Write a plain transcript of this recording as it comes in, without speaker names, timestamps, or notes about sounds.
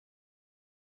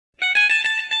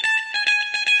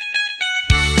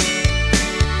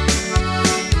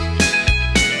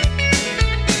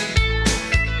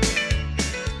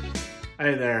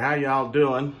Hey there, how y'all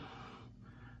doing?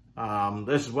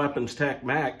 This is Weapons Tech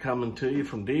Mac coming to you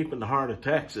from deep in the heart of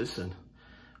Texas, and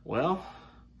well,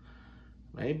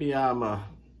 maybe I'm a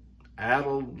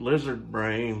addled lizard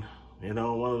brain, you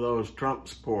know, one of those Trump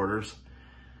supporters.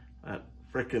 That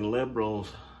frickin' liberals,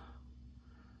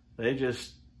 they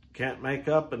just can't make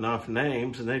up enough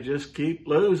names and they just keep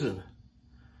losing.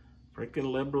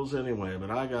 Frickin' liberals anyway, but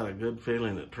I got a good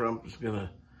feeling that Trump is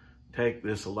gonna take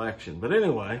this election. But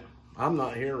anyway, I'm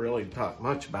not here really to talk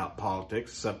much about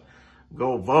politics except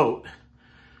go vote.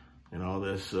 You know,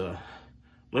 this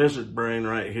lizard brain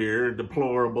right here,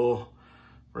 deplorable,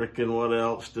 frickin' what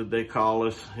else did they call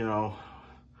us, you know,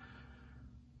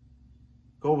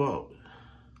 go vote.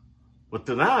 But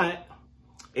tonight,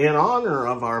 in honor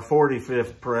of our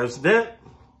 45th president,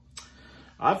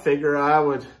 I figure I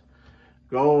would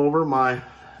go over my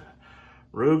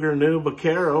Ruger new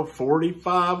Vaquero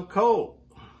 45 Colt.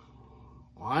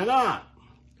 Why not?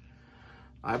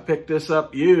 I picked this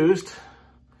up used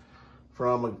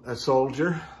from a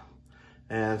soldier,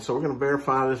 and so we're going to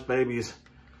verify this baby's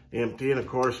empty. And of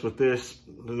course, with this,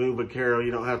 the new Vaquero,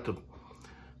 you don't have to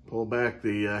pull back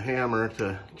the hammer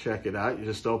to check it out. You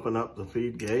just open up the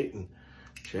feed gate and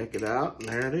check it out, and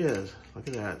there it is. Look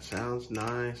at that. Sounds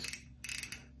nice.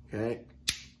 Okay.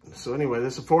 So anyway,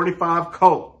 this is a 45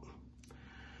 Colt,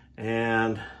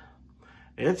 and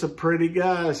it's a pretty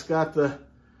guy. It's got the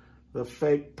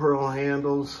fake pearl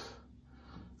handles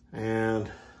and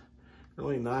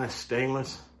really nice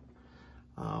stainless.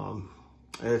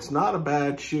 It's not a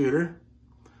bad shooter.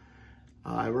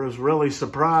 I was really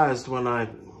surprised when I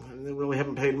really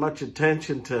haven't paid much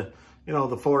attention to, you know,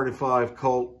 the 45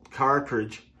 Colt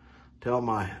cartridge till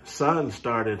my son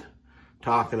started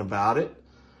talking about it.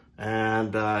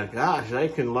 And gosh, they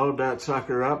can load that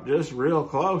sucker up just real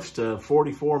close to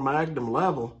 44 Magnum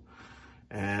level.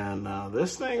 And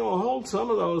this thing will hold some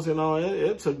of those, you know,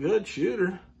 it's a good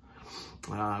shooter.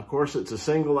 Of course, it's a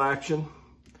single action,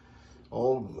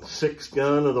 old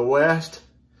 6-gun of the West.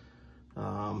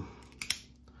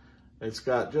 It's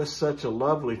got just such a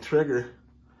lovely trigger.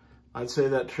 I'd say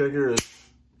that trigger is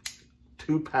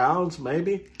 2 pounds,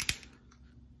 maybe.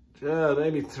 Yeah,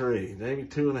 maybe 3, maybe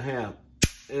 2.5.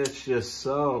 It's just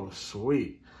so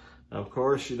sweet. Of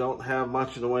course, you don't have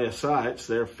much in the way of sights.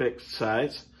 They're fixed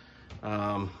sights.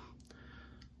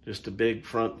 Just a big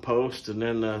front post, and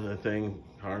then the thing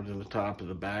carved in the top of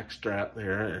the back strap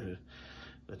there,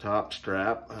 the top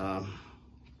strap.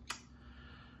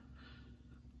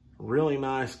 Really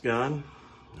nice gun.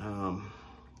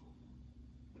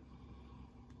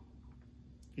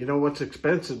 You know what's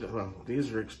expensive? Well,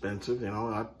 these are expensive. You know,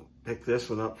 I picked this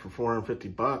one up for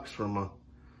 $450 from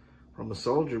a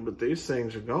soldier, but these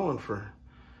things are going for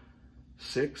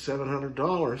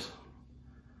 $600-700.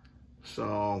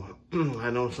 So I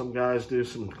know some guys do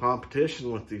some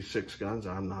competition with these 6 guns.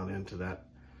 I'm not into that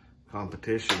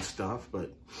competition stuff,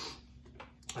 but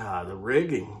the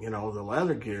rigging, you know, the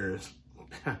leather gear is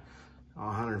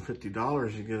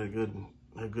 $150. You get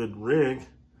a good rig.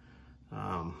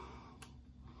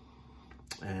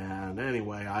 And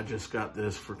anyway, I just got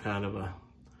this for kind of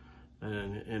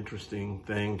an interesting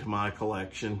thing to my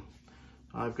collection.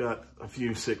 I've got a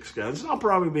few 6 guns. I'll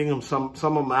probably bring some of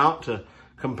them out to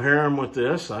compare them with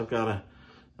this. I've got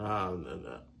a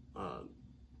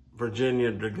Virginia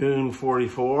Dragoon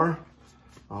 44.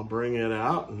 I'll bring it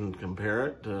out and compare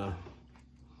it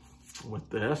with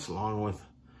this, along with,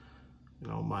 you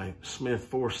know, my Smith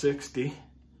 460.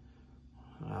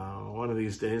 One of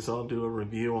these days I'll do a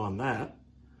review on that.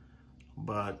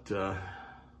 But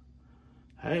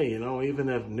hey, you know, even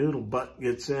if Noodle Butt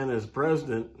gets in as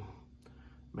president,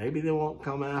 maybe they won't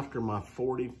come after my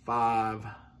 45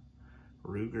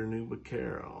 Ruger new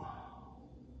Vaquero.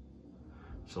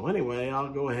 So anyway,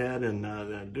 I'll go ahead and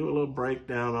do a little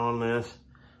breakdown on this,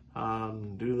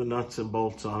 do the nuts and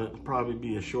bolts on it. It'll probably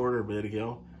be a shorter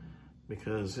video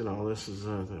because, you know, this is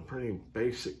a pretty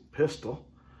basic pistol,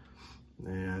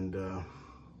 and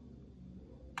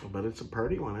but it's a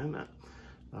pretty one, isn't it?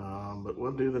 But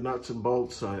we'll do the nuts and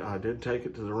bolts. I did take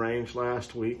it to the range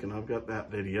last week, and I've got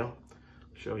that video.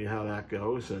 Show you how that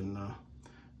goes, and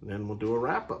then we'll do a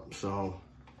wrap-up. So,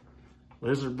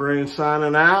 Lizard Brain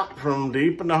signing out from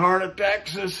deep in the heart of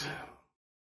Texas.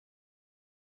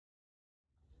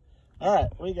 All right,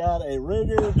 we got a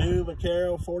Ruger new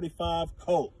Vaquero 45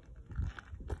 Colt.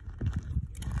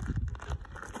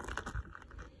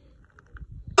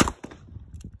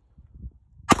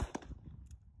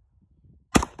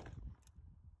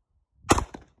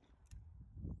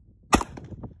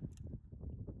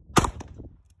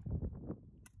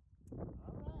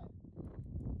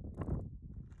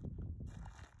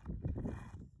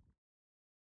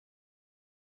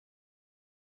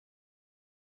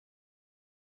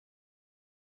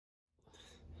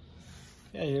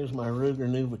 Okay, here's my Ruger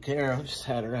new Vaquero. Just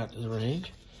had her out to the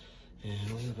range.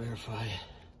 And we're gonna verify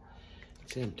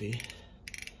it's empty.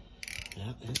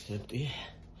 Yep, it's empty.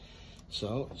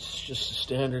 So it's just a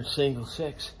standard single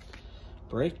 6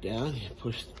 breakdown. You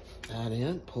push that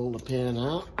in, pull the pin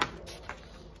out,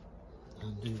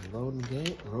 undo the loading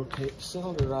gate, rotate the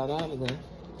cylinder right out of there.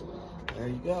 There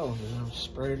you go. Now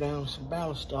spray her down with some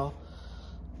ballistol.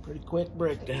 Pretty quick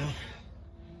breakdown.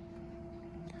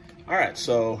 All right,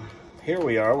 so here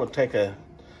we are. We'll take a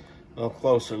little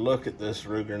closer look at this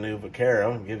Ruger new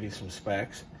Vaquero and give you some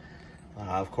specs.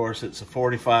 Of course, it's a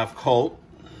 45 Colt,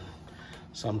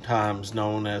 sometimes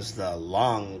known as the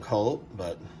long Colt,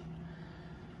 but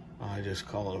I just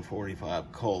call it a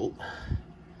 45 Colt.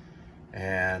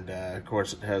 And of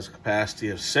course, it has a capacity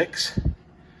of 6.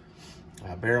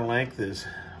 Barrel length is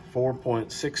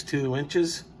 4.62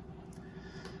 inches.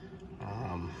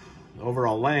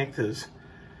 Overall length is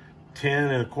 10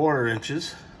 1/4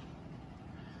 inches.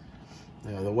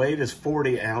 The weight is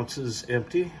 40 ounces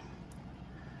empty.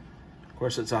 Of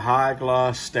course, it's a high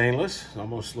gloss stainless. It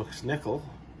almost looks nickel.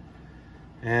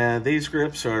 And these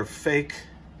grips are fake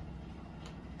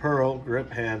pearl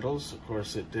grip handles. Of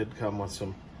course, it did come with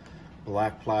some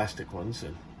black plastic ones,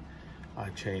 and I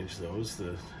changed those.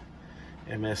 The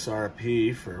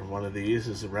MSRP for one of these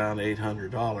is around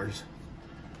 $800.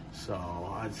 So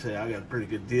I'd say I got a pretty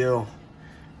good deal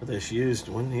for this used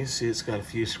one. You see it's got a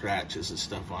few scratches and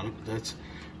stuff on it, but that's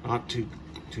not too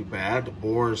bad. The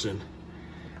bore's in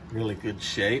really good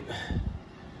shape.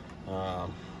 Now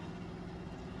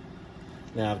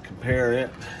to compare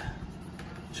it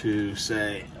to,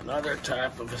 say, another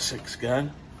type of a 6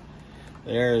 gun,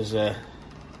 there's a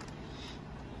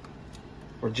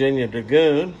Virginia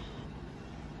Dragoon,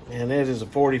 and it is a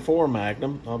 44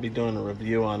 Magnum. I'll be doing a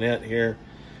review on it here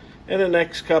in the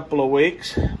next couple of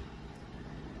weeks.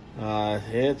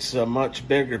 It's a much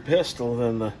bigger pistol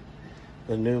than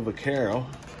the new Vaquero.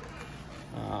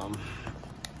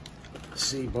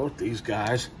 See both these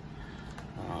guys.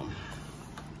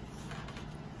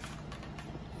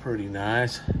 Pretty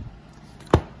nice.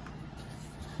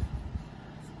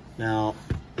 Now,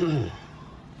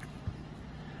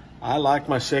 I like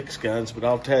my 6 guns, but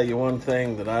I'll tell you one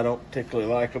thing that I don't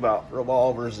particularly like about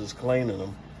revolvers is cleaning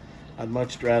them. I'd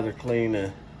much rather clean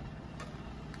a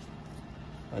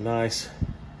nice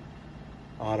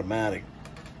automatic.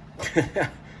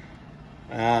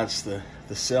 It's the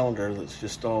cylinder that's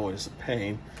just always a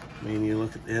pain. I mean, you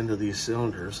look at the end of these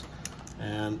cylinders,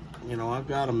 and you know, I've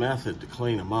got a method to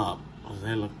clean them up.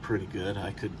 They look pretty good.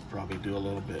 I could probably do a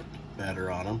little bit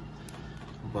better on them,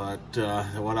 but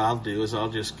what I'll do is I'll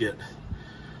just get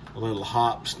a little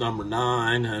Hops number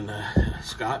 9 and a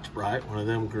Scotch-Brite, one of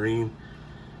them green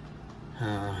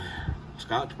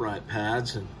Scotch-Brite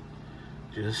pads, and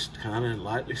just kind of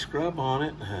lightly scrub on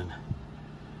it, and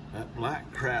that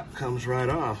black crap comes right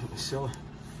off. So,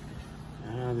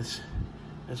 this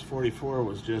 44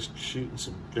 was just shooting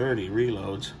some dirty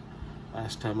reloads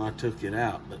last time I took it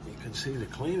out, but you can see the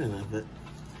cleaning of it.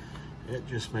 It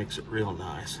just makes it real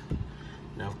nice.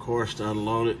 Now, of course, to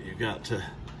unload it, you got to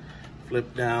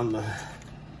flip down the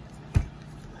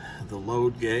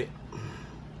load gate,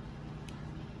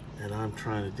 and I'm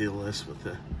trying to deal this with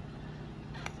the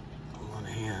one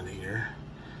hand here.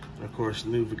 And of course,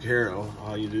 new Vaquero,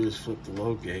 all you do is flip the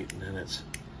load gate, and then it's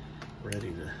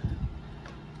ready to,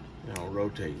 you know,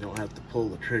 rotate. You don't have to pull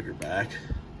the trigger back.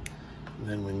 And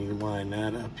then when you line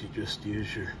that up, you just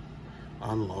use your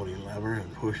unloading lever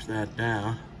and push that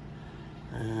down,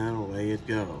 and away it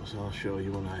goes. I'll show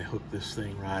you when I hook this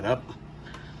thing right up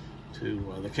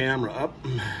to the camera up,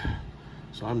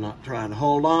 so I'm not trying to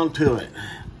hold on to it.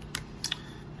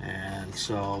 And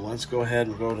so let's go ahead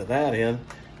and go to that end.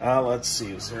 Let's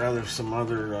see, is there some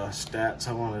other stats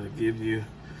I wanted to give you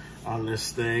on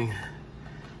this thing?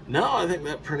 No, I think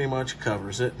that pretty much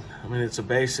covers it. I mean, it's a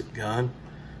basic gun.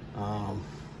 Well,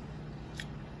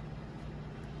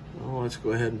 let's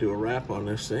go ahead and do a wrap on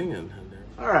this thing.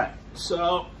 All right,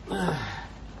 so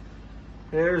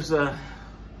here's a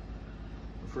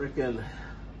freaking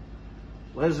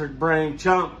lizard brain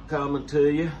chump coming to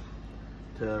you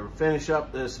to finish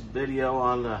up this video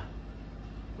on the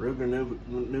Ruger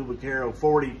new Vaquero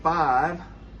 45.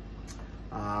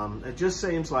 It just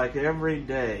seems like every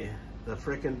day the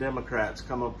freaking Democrats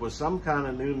come up with some kind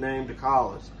of new name to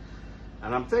call us.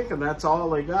 And I'm thinking that's all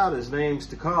they got is names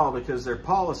to call, because their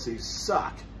policies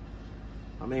suck.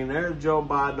 I mean, there's Joe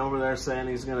Biden over there saying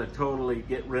he's going to totally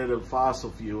get rid of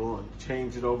fossil fuel and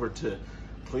change it over to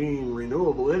clean,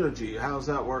 renewable energy. How's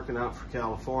that working out for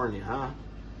California, huh?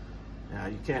 Now,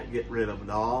 you can't get rid of it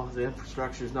all. The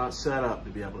infrastructure is not set up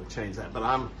to be able to change that. But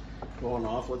I'm going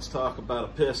off, let's talk about a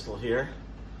pistol here.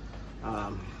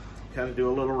 Kind of do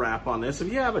a little wrap on this.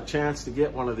 If you have a chance to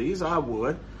get one of these, I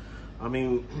would. I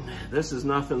mean, this is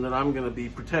nothing that I'm going to be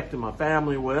protecting my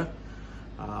family with.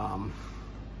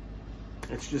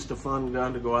 It's just a fun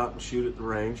gun to go out and shoot at the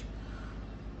range.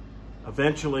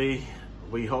 Eventually,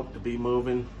 we hope to be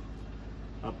moving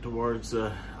up towards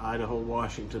the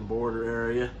Idaho-Washington border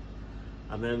area.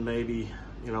 And then maybe,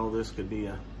 you know, this could be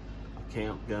a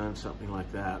camp gun, something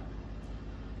like that.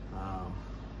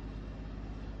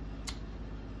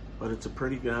 But it's a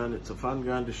pretty gun. It's a fun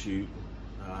gun to shoot.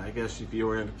 I guess if you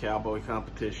were in a cowboy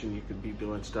competition, you could be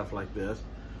doing stuff like this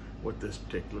with this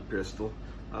particular pistol.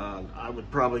 I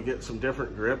would probably get some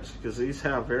different grips because these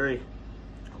have very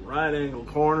right angle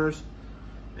corners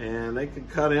and they can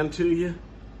cut into you.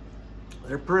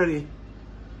 They're pretty,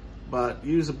 but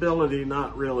usability,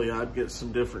 not really. I'd get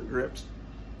some different grips.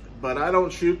 But I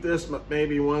don't shoot this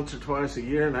maybe once or twice a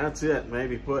year, and that's it.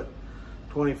 Maybe put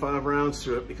 25 rounds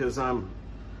through it because I'm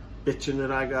bitching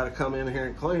that I got to come in here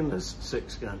and clean this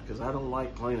 6-gun because I don't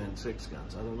like cleaning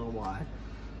 6-guns. I don't know why.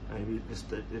 Maybe it's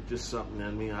just something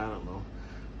in me. I don't know.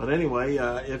 But anyway,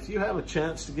 if you have a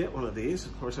chance to get one of these,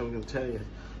 of course, I'm going to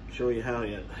show you how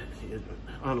you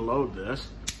unload this.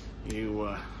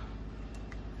 You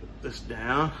put this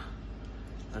down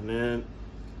and then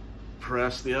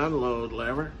press the unload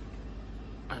lever,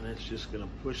 and it's just going to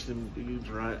push them dudes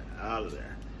right out of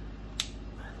there.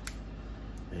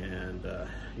 And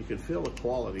you can feel the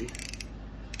quality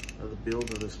of the build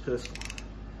of this pistol.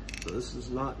 So this is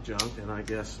not junk, and I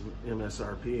guess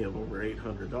MSRP of over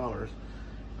 $800.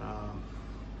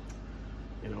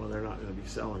 You know, they're not going to be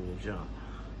selling you junk.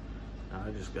 I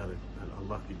just got a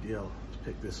lucky deal to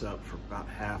pick this up for about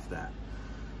half that.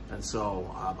 And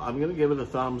so I'm going to give it a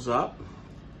thumbs up.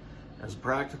 As a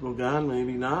practical gun,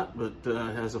 maybe not, but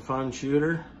as a fun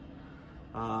shooter,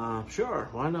 sure,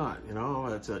 why not? You know,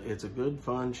 it's a good,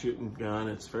 fun shooting gun.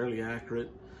 It's fairly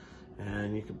accurate,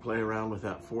 and you can play around with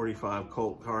that 45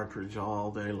 Colt cartridge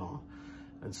all day long.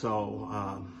 And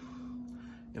so,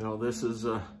 you know, this is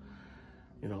a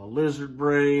lizard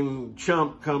brain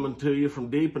chump coming to you from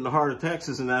deep in the heart of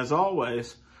Texas. And as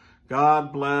always,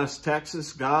 God bless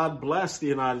Texas, God bless the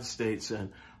United States, and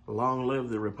long live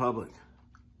the Republic.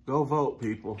 Go vote,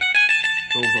 people.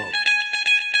 Go vote.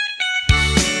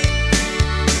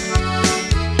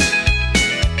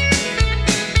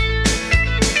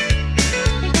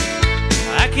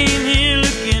 I came here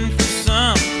looking for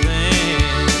something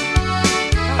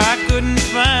I couldn't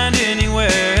find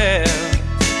anywhere else.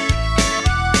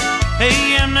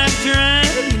 Hey, I'm not trying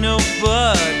to be nobody.